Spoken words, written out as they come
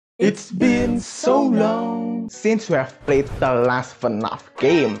It's been so long since we have played the last FNAF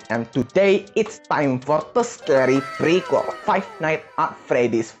game, and today it's time for the scary prequel, Five Nights at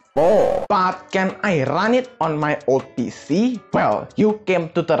Freddy's 4. But can I run it on my old PC? Well, you came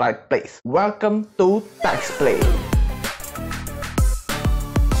to the right place. Welcome to Techplained.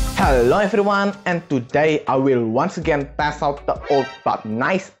 Hello everyone, and today I will once again test out the old but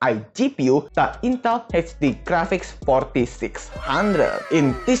nice iGPU, the Intel HD Graphics 4600.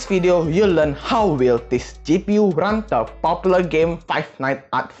 In this video, you'll learn how will this GPU run the popular game Five Nights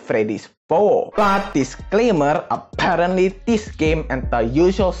at Freddy's 4. But disclaimer, apparently this game and the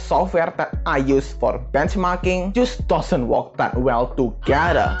usual software that I use for benchmarking just doesn't work that well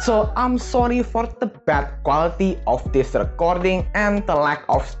together. So I'm sorry for the bad quality of this recording and the lack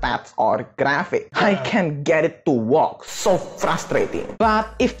of stats or graphics. I can't get it to work, so frustrating.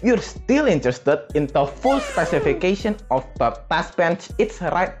 But if you're still interested in the full specification of the Testbench, it's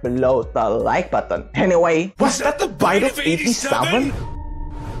right below the like button. Anyway, was that the bite of 87?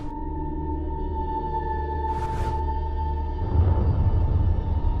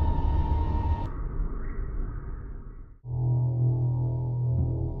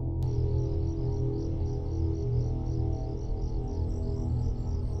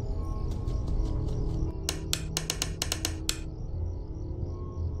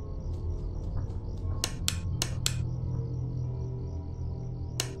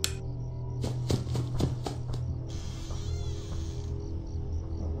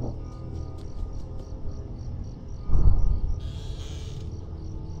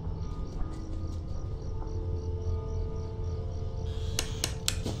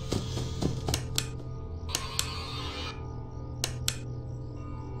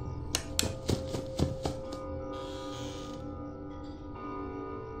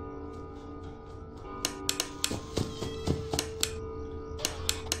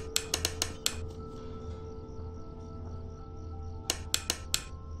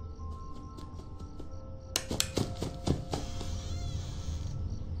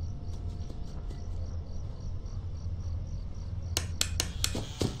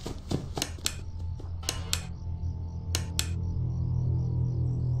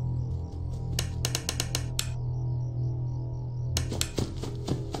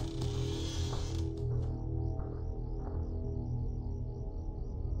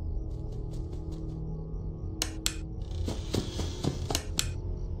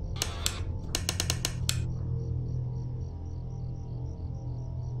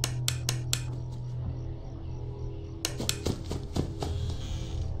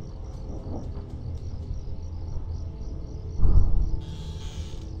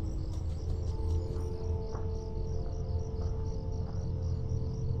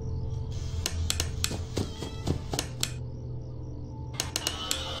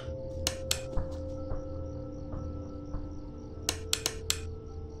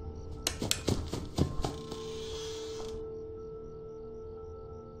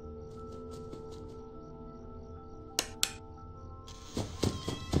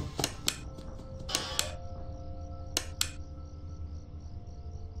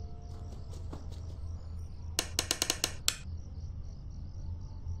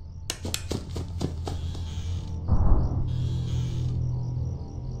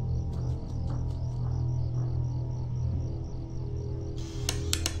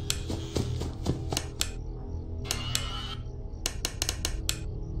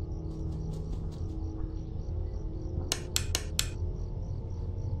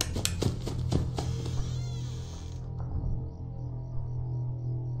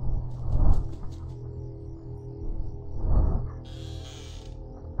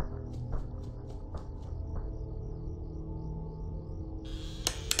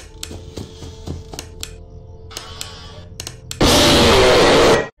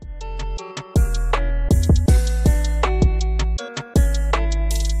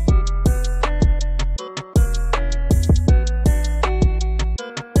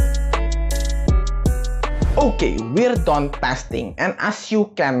 Okay, we're done testing, and as you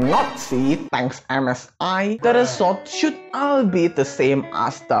cannot see, thanks MSI, the result should all be the same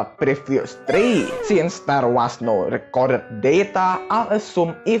as the previous three. Since there was no recorded data, I'll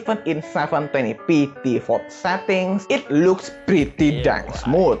assume even in 720p default settings, it looks pretty dang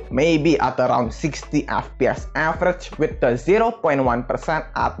smooth. Maybe at around 60 FPS average with the 0.1%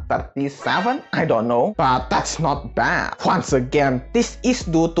 at 37, I don't know, but that's not bad. Once again, this is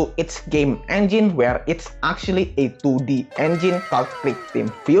due to its game engine where it's actually a 2D engine called Team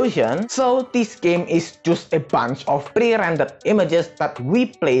Fusion. So this game is just a bunch of pre-rendered images that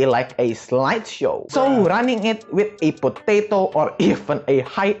we play like a slideshow. So running it with a potato or even a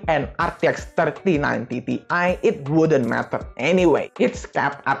high-end RTX 3090 Ti, it wouldn't matter anyway. It's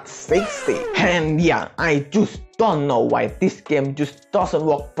capped at 60. And yeah, I just don't know why this game just doesn't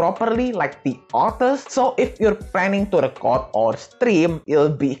work properly like the others. So if you're planning to record or stream,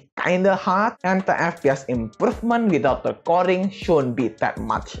 it'll be kinda hard, and the FPS improvement without recording shouldn't be that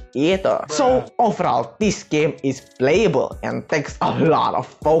much either. So overall, this game is playable and takes a lot of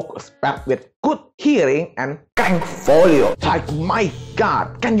focus, paired with good hearing and crank volume. Like my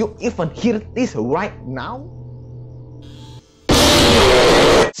god, can you even hear this right now?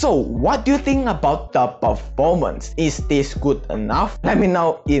 So what do you think about the performance? Is this good enough? Let me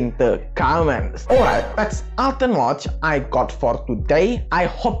know in the comments. Alright, that's all the knowledge I got for today. I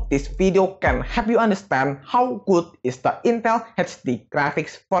hope this video can help you understand how good is the Intel HD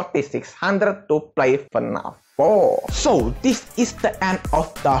Graphics 4600 to play FNAF 4. So this is the end of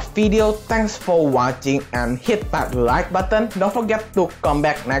the video. Thanks for watching and hit that like button. Don't forget to come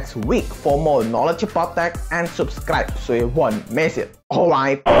back next week for more knowledge about tech and subscribe so you won't miss it.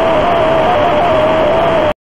 Alright.